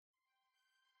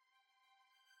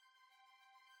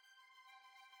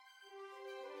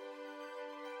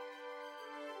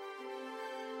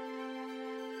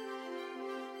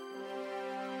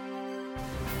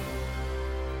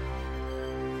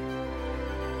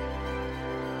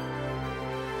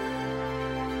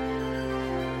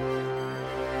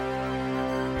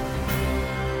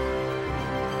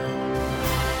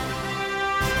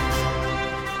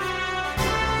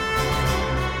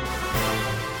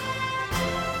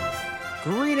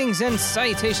Greetings and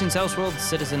salutations, Elseworld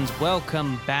citizens.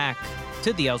 Welcome back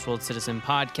to the Elseworld Citizen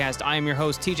Podcast. I am your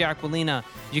host, TJ Aquilina.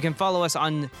 You can follow us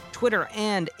on Twitter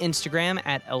and Instagram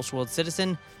at Elseworld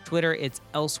Citizen. Twitter, it's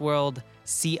Elseworld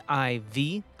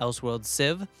CIV, Elseworld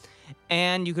Civ.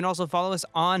 And you can also follow us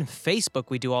on Facebook.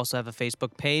 We do also have a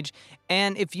Facebook page.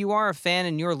 And if you are a fan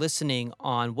and you're listening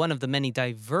on one of the many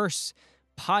diverse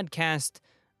podcast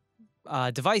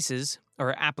devices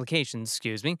or applications,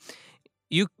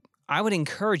 I would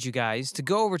encourage you guys to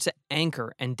go over to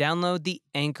Anchor and download the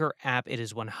Anchor app. It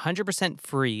is 100%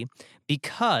 free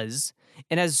because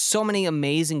it has so many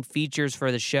amazing features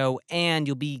for the show, and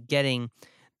you'll be getting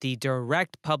the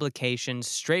direct publication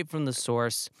straight from the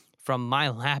source from my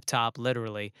laptop,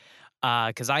 literally,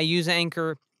 because I use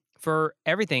Anchor for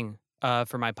everything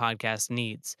for my podcast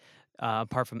needs.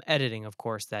 Apart from editing, of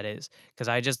course, that is, because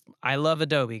I love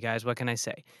Adobe, guys. What can I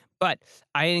say? But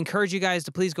I encourage you guys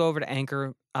to please go over to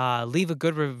Anchor, leave a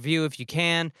good review if you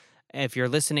can. If you're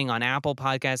listening on Apple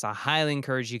Podcasts, I highly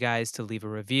encourage you guys to leave a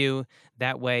review.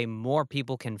 That way, more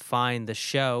people can find the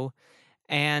show.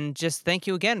 And just thank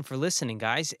you again for listening,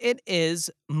 guys. It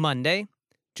is Monday,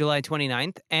 July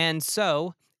 29th, and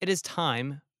so it is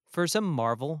time for some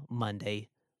Marvel Monday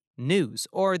news,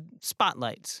 or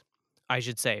spotlights, I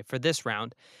should say, for this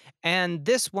round. And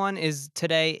this one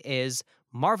today is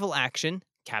Marvel Action,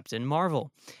 Captain Marvel.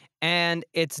 And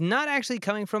it's not actually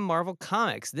coming from Marvel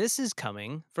Comics. This is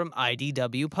coming from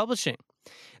IDW Publishing.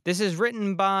 This is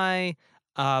written by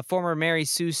former Mary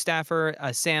Sue staffer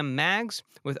Sam Maggs,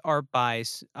 with art by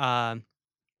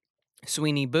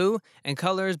Sweeney Boo, and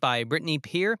colors by Brittany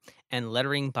Peer, and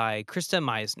lettering by Krista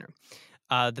Meisner.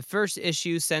 The first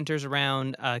issue centers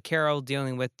around Carol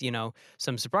dealing with,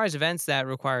 some surprise events that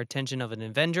require attention of an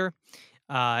Avenger,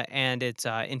 and it's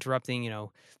interrupting,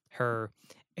 her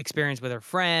experience with her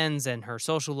friends and her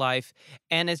social life,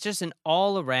 and it's just an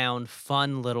all-around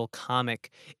fun little comic.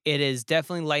 It is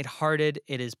definitely lighthearted.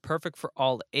 It is perfect for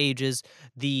all ages.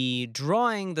 The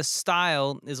drawing, the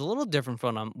style is a little different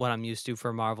from what I'm used to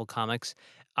for Marvel Comics.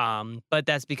 But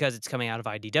that's because it's coming out of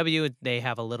IDW. They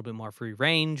have a little bit more free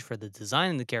range for the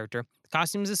design of the character. The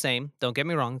costume's the same. Don't get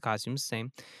me wrong, the costume's the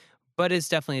same. But it's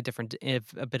definitely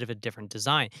a bit of a different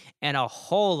design. And a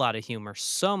whole lot of humor.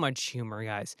 So much humor,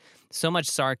 guys. So much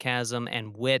sarcasm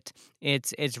and wit.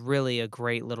 It's really a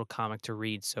great little comic to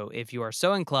read. So if you are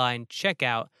so inclined, check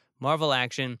out Marvel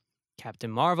Action,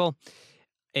 Captain Marvel.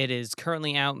 It is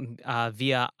currently out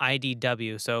via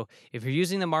IDW. So if you're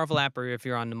using the Marvel app, or if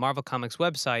you're on the Marvel Comics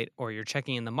website, or you're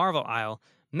checking in the Marvel aisle,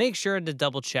 make sure to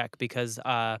double check because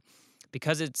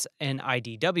it's an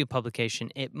IDW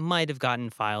publication, it might have gotten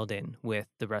filed in with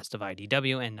the rest of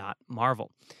IDW and not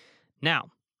Marvel. Now,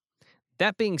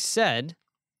 that being said,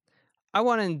 I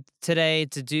wanted today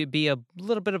to be a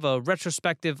little bit of a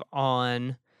retrospective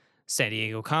on San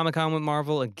Diego Comic-Con with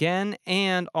Marvel again,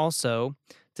 and also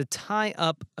to tie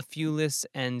up a few lists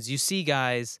ends. You see,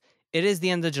 guys, it is the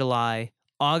end of July.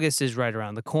 August is right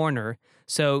around the corner.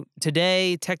 So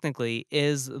today, technically,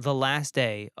 is the last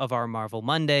day of our Marvel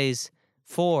Mondays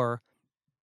for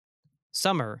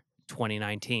summer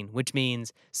 2019, which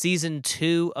means Season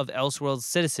 2 of Elseworld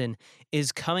Citizen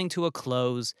is coming to a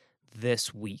close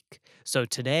this week. So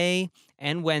today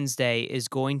and Wednesday is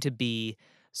going to be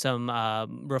some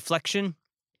reflection,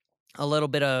 a little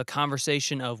bit of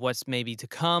conversation of what's maybe to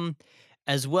come,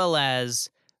 as well as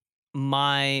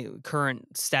my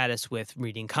current status with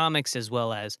reading comics, as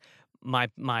well as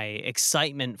my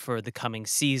excitement for the coming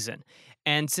season.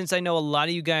 And since I know a lot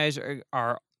of you guys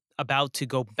are about to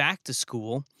go back to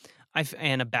school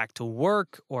and back to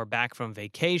work or back from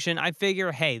vacation, I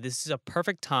figure, hey, this is a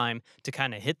perfect time to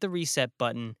kind of hit the reset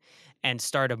button and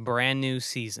start a brand new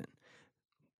season.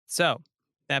 So,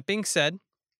 that being said,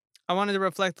 I wanted to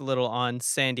reflect a little on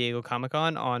San Diego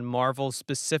Comic-Con, on Marvel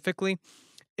specifically.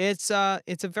 It's a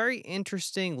very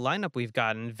interesting lineup we've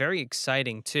gotten, very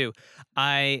exciting too.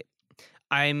 I'm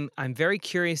very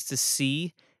curious to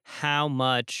see how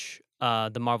much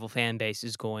the Marvel fan base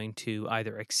is going to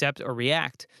either accept or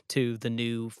react to the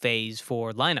new Phase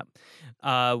 4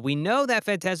 lineup. We know that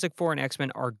Fantastic Four and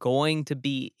X-Men are going to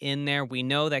be in there. We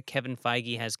know that Kevin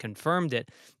Feige has confirmed it,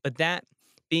 but that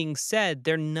being said,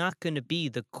 they're not going to be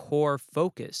the core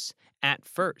focus at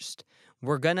first.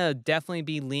 We're going to definitely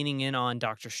be leaning in on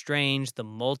Doctor Strange. The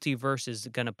multiverse is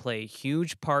going to play a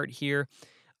huge part here.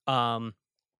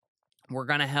 We're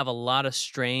going to have a lot of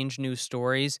strange new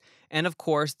stories. And of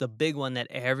course, the big one that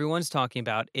everyone's talking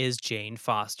about is Jane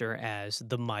Foster as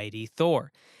the mighty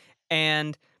Thor.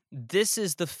 And this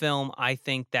is the film, I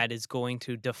think, that is going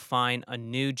to define a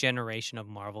new generation of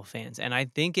Marvel fans. And I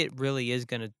think it really is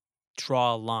going to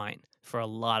draw a line for a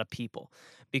lot of people.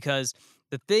 Because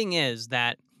the thing is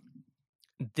that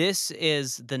this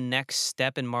is the next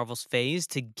step in Marvel's phase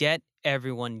to get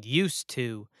everyone used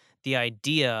to the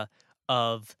idea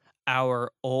of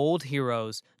our old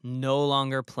heroes no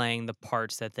longer playing the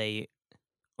parts that they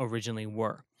originally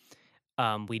were.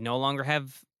 We no longer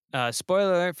have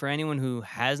spoiler alert for anyone who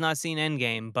has not seen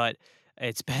Endgame, but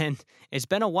it's been it's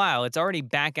been a while. It's already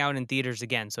back out in theaters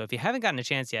again. So if you haven't gotten a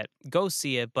chance yet, go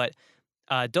see it. But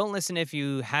don't listen if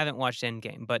you haven't watched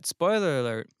Endgame. But spoiler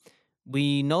alert: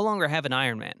 we no longer have an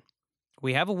Iron Man.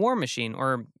 We have a War Machine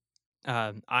or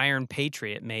Iron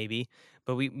Patriot maybe,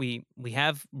 but we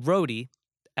have Rhodey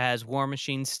as War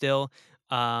Machine still.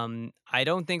 I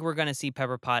don't think we're gonna see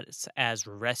Pepper Potts as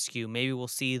Rescue. Maybe we'll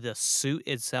see the suit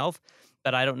itself,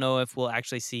 but I don't know if we'll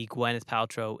actually see Gwyneth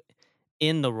Paltrow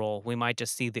in the role. We might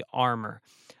just see the armor.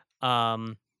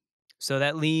 Um, so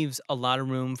that leaves a lot of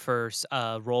room for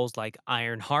roles like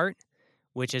Ironheart,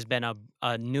 which has been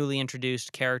a newly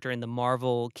introduced character in the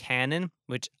Marvel canon,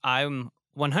 which I'm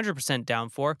 100% down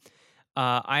for.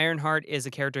 Ironheart is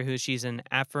a character who she's an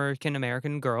African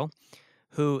American girl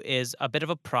who is a bit of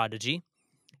a prodigy,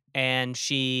 and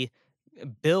she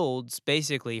builds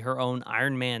basically her own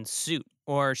Iron Man suit,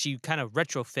 or she kind of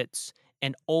retrofits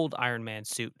an old Iron Man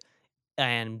suit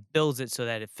and builds it so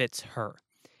that it fits her.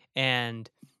 And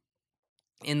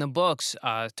in the books,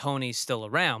 Tony's still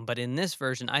around, but in this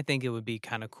version, I think it would be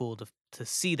kind of cool to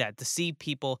see that, to see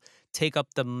people take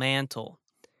up the mantle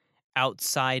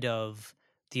outside of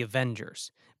the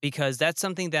Avengers, because that's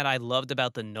something that I loved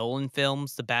about the Nolan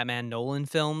films, the Batman Nolan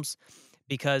films,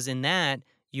 because in that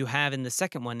you have in the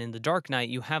second one, in The Dark Knight,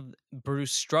 you have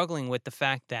Bruce struggling with the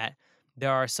fact that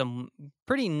there are some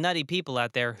pretty nutty people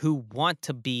out there who want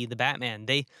to be the Batman.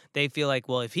 They feel like,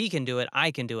 well, if he can do it,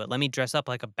 I can do it. Let me dress up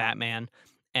like a Batman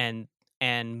and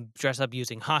dress up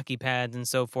using hockey pads and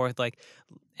so forth. Like,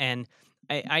 and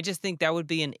I just think that would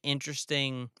be an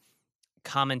interesting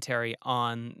commentary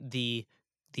on the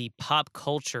pop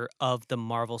culture of the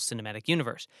Marvel Cinematic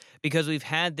Universe, because we've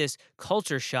had this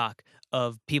culture shock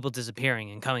of people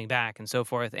disappearing and coming back and so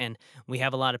forth, and we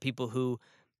have a lot of people who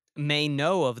may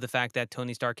know of the fact that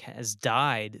Tony Stark has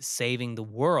died saving the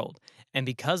world, and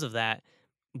because of that,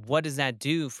 what does that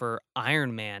do for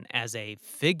Iron Man as a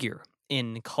figure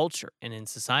in culture and in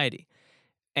society?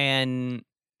 And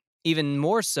even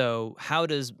more so, how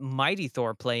does Mighty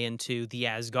Thor play into the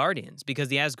Asgardians? Because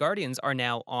the Asgardians are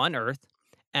now on Earth.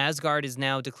 Asgard is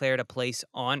now declared a place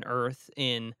on Earth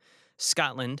in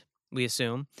Scotland, we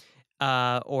assume,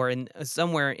 or in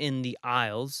somewhere in the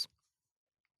Isles.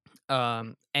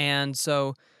 And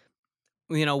so,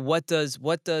 what does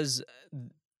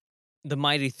the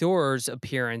Mighty Thor's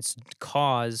appearance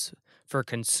cause for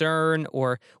concern,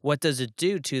 or what does it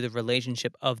do to the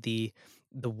relationship of the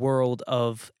world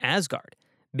of Asgard?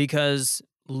 Because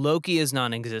Loki is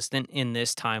non-existent in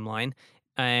this timeline,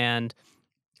 and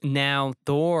now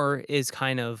Thor is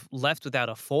kind of left without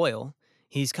a foil.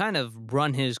 He's kind of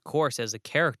run his course as a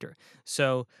character.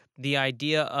 So the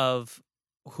idea of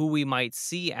who we might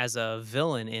see as a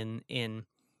villain in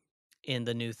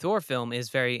the new Thor film is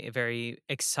very, very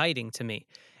exciting to me.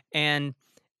 And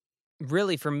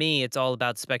really, for me, it's all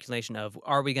about speculation of,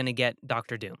 are we going to get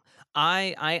Doctor Doom?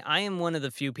 I am one of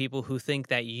the few people who think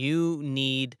that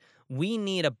we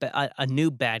need a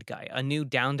new bad guy, a new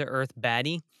down to earth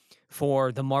baddie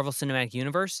for the Marvel Cinematic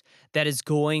Universe that is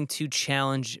going to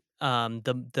challenge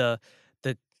the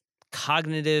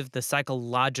cognitive, the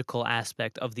psychological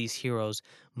aspect of these heroes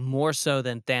more so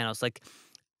than Thanos. Like,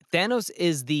 Thanos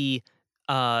is the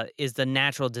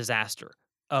natural disaster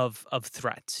of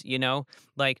threats, you know?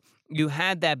 Like, you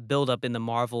had that buildup in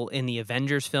the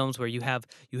Avengers films, where you have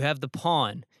the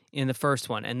pawn in the first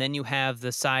one, and then you have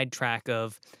the sidetrack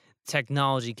of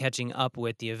technology catching up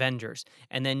with the Avengers.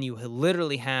 And then you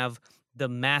literally have the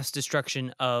mass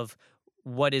destruction of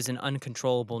what is an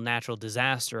uncontrollable natural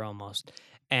disaster almost.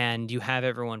 And you have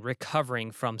everyone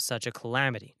recovering from such a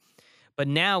calamity. But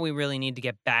now we really need to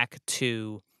get back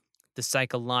to the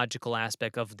psychological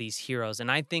aspect of these heroes.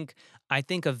 And I think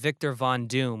a Victor Von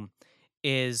Doom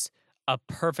is a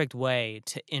perfect way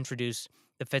to introduce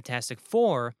the Fantastic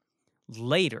Four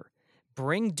later.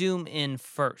 Bring Doom in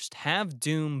first. Have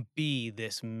Doom be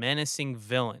this menacing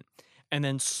villain, and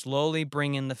then slowly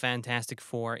bring in the Fantastic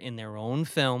Four in their own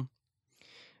film,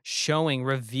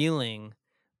 revealing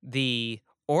the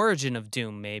origin of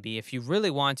Doom, maybe, if you really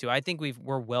want to. I think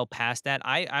we're well past that.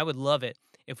 I would love it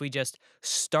if we just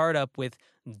start up with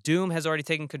Doom has already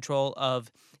taken control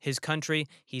of his country.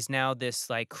 He's now this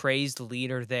like crazed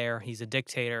leader there. He's a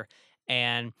dictator,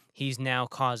 and he's now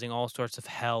causing all sorts of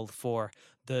hell for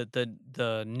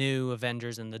the new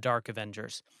Avengers and the Dark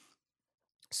Avengers.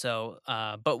 So,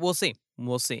 but we'll see.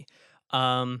 We'll see.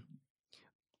 Um,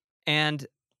 and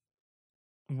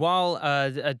while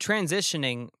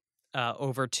transitioning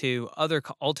over to other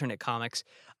alternate comics,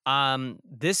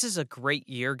 this is a great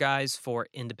year, guys, for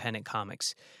independent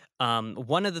comics.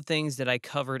 One of the things that I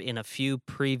covered in a few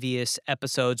previous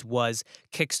episodes was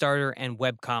Kickstarter and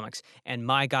web comics. And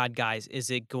my God, guys,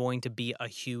 is it going to be a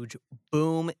huge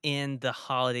boom in the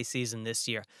holiday season this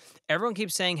year? Everyone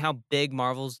keeps saying how big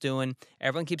Marvel's doing.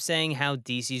 Everyone keeps saying how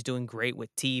DC's doing great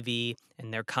with TV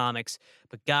and their comics.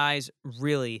 But guys,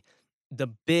 really, the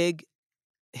big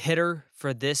hitter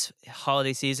for this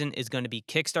holiday season is going to be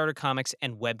Kickstarter comics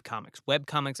and web comics. Web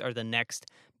comics are the next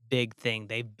big thing.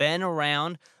 They've been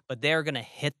around, but they're going to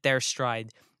hit their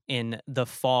stride in the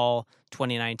fall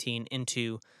 2019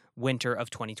 into winter of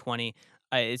 2020.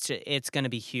 It's going to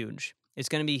be huge. It's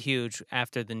going to be huge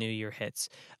after the new year hits.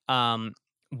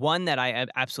 One that I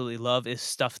absolutely love is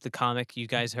Stuff the Comic. You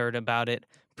guys heard about it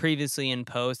previously in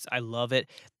posts. I love it.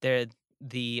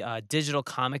 The digital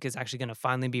comic is actually going to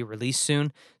finally be released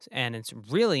soon, and it's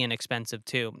really inexpensive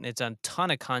too. It's a ton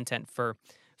of content for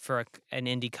an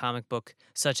indie comic book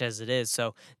such as it is.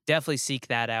 So definitely seek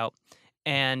that out.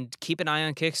 And keep an eye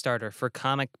on Kickstarter for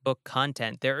comic book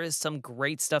content. There is some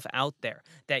great stuff out there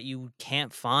that you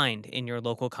can't find in your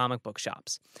local comic book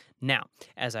shops. Now,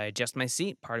 as I adjust my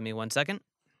seat, pardon me one second.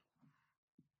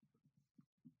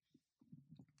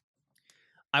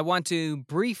 I want to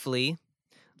briefly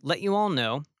let you all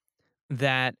know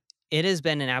that it has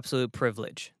been an absolute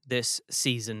privilege this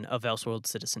season of Elseworld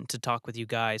Citizen to talk with you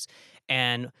guys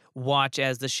and watch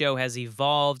as the show has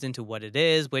evolved into what it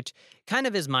is, which kind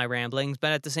of is my ramblings,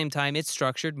 but at the same time, it's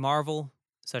structured. Marvel,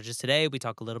 such as today, we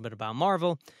talk a little bit about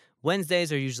Marvel.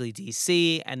 Wednesdays are usually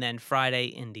DC, and then Friday,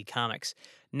 indie comics.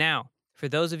 Now, for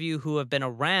those of you who have been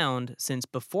around since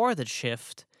before the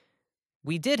shift,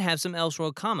 we did have some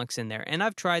Elseworld comics in there, and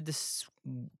I've tried to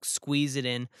squeeze it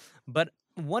in. But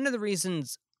one of the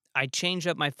reasons I changed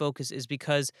up my focus is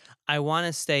because I want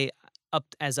to stay up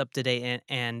to date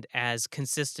and as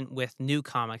consistent with new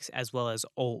comics as well as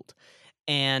old.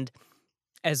 And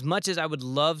as much as I would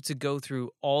love to go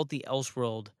through all the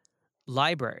Elseworld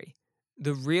library,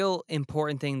 the real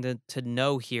important thing to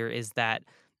know here is that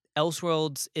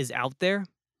Elseworlds is out there,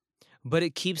 but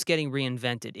it keeps getting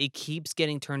reinvented. It keeps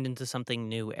getting turned into something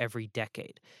new every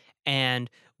decade. And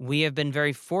we have been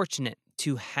very fortunate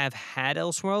to have had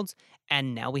Elseworlds,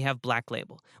 and now we have Black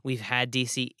Label. We've had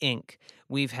DC Inc.,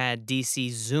 we've had DC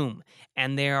Zoom,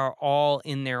 and they are all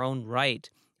in their own right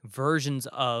versions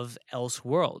of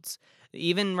Elseworlds.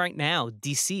 Even right now,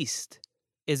 Deceased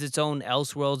is its own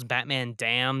Elseworlds. Batman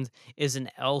Damned is an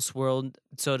Elseworld,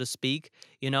 so to speak.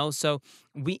 So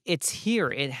it's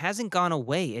here. It hasn't gone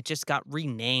away. It just got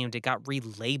renamed. It got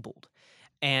relabeled,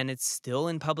 and it's still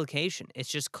in publication. It's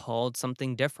just called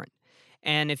something different.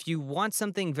 And if you want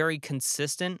something very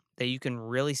consistent that you can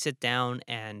really sit down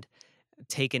and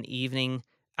take an evening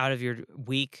out of your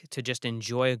week to just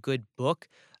enjoy a good book,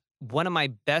 one of my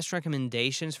best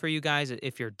recommendations for you guys,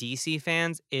 if you're DC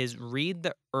fans, is read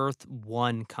the Earth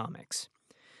One comics.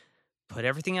 Put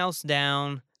everything else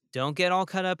down. Don't get all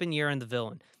caught up in Year and the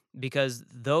Villain, because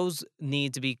those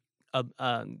need to be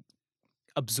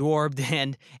absorbed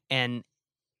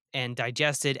and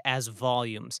digested as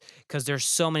volumes, because there are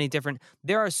so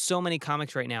many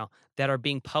comics right now that are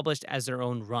being published as their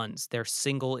own runs. They're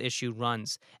single issue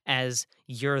runs as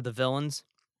Year of the Villains,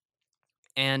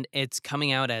 and it's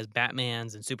coming out as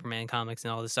Batman's and Superman comics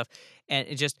and all this stuff. And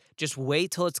it just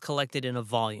wait till it's collected in a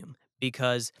volume,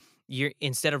 because you're,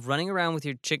 instead of running around with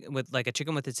your with like a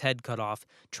chicken with its head cut off,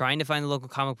 trying to find the local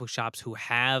comic book shops who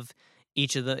have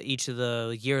each of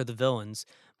the Year of the Villains,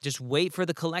 just wait for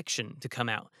the collection to come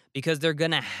out, because they're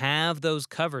going to have those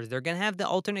covers. They're going to have the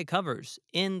alternate covers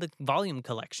in the volume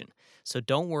collection. So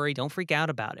don't worry, don't freak out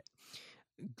about it.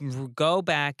 Go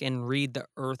back and read the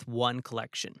Earth 1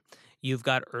 collection. You've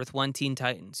got Earth 1 Teen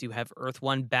Titans, you have Earth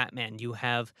 1 Batman, you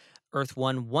have Earth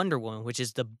 1 Wonder Woman, which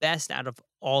is the best out of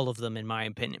all of them in my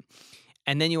opinion.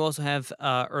 And then you also have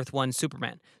Earth 1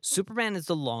 Superman. Superman is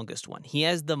the longest one. He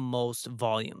has the most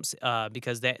volumes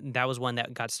because that was one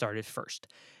that got started first.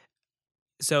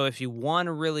 So if you want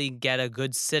to really get a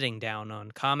good sitting down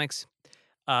on comics,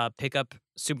 pick up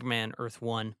Superman Earth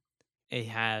 1. It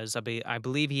has, I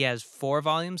believe he has 4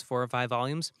 or 5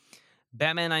 volumes.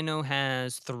 Batman, I know,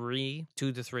 has 2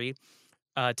 to 3.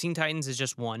 Teen Titans is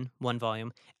just one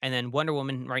volume. And then Wonder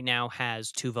Woman right now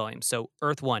has 2 volumes. So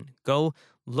Earth 1, go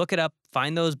look it up.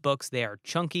 Find those books. They are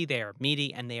chunky, they are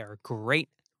meaty, and they are great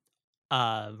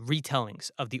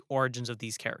retellings of the origins of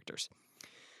these characters.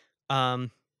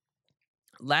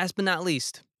 Last but not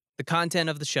least, the content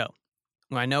of the show.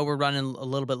 Well, I know we're running a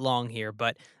little bit long here,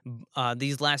 but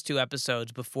these last 2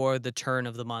 episodes before the turn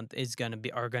of the month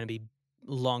are gonna be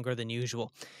longer than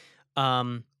usual.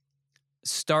 Um,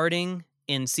 Starting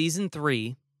in season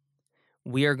 3,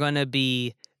 we are gonna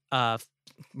be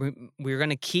we're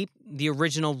gonna keep the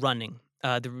original running,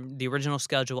 the original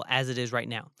schedule as it is right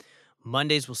now.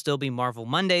 Mondays will still be Marvel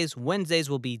Mondays,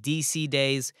 Wednesdays will be DC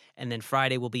days, and then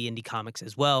Friday will be Indie Comics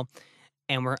as well.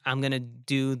 And I'm gonna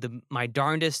do my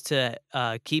darndest to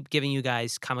keep giving you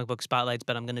guys comic book spotlights,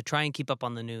 but I'm gonna try and keep up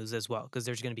on the news as well because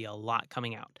there's gonna be a lot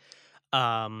coming out.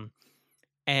 Um,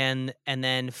 and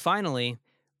then finally,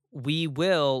 we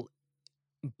will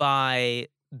by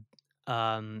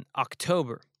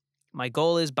October. My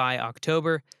goal is by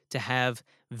October to have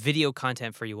video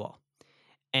content for you all.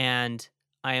 And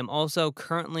I am also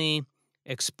currently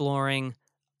exploring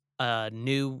a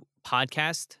new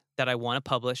podcast that I want to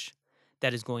publish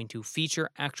that is going to feature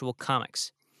actual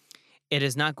comics. It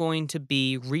is not going to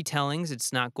be retellings,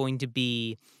 it's not going to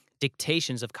be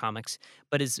dictations of comics,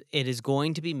 but it is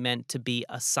going to be meant to be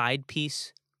a side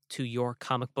piece to your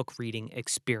comic book reading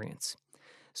experience.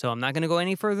 So I'm not going to go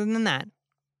any further than that,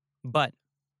 but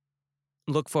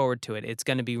look forward to it. It's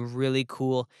going to be really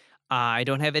cool. I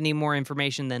don't have any more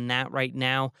information than that right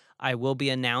now. I will be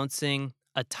announcing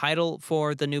a title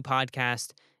for the new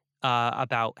podcast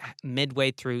about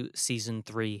midway through season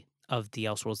 3 of the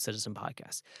Elseworld Citizen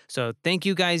podcast. So thank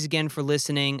you guys again for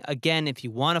listening. Again, if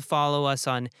you want to follow us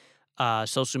on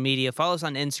social media, follow us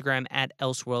on Instagram at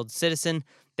Elseworld Citizen.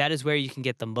 That is where you can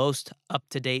get the most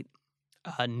up-to-date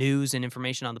news and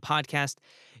information on the podcast.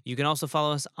 You can also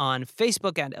follow us on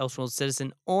Facebook at Elseworld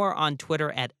Citizen or on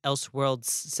Twitter at Elseworld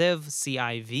Civ,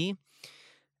 CIV.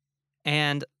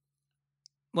 And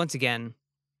once again,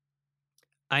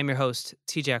 I'm your host,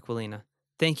 TJ Aquilina.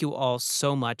 Thank you all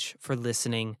so much for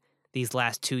listening these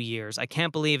last 2 years. I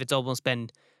can't believe it's almost been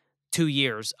 2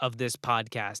 years of this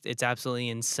podcast. It's absolutely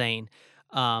insane.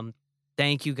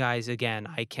 Thank you guys again.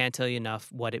 I can't tell you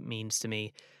enough what it means to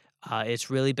me.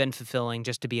 It's really been fulfilling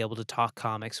just to be able to talk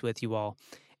comics with you all.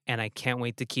 And I can't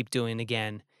wait to keep doing it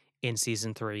again in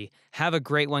season 3. Have a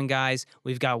great one, guys.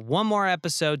 We've got one more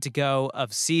episode to go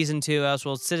of season 2,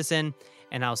 Elseworld Citizen.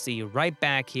 And I'll see you right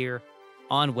back here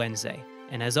on Wednesday.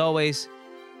 And as always,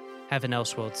 have an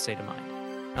Elseworld state of mind.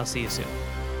 I'll see you soon.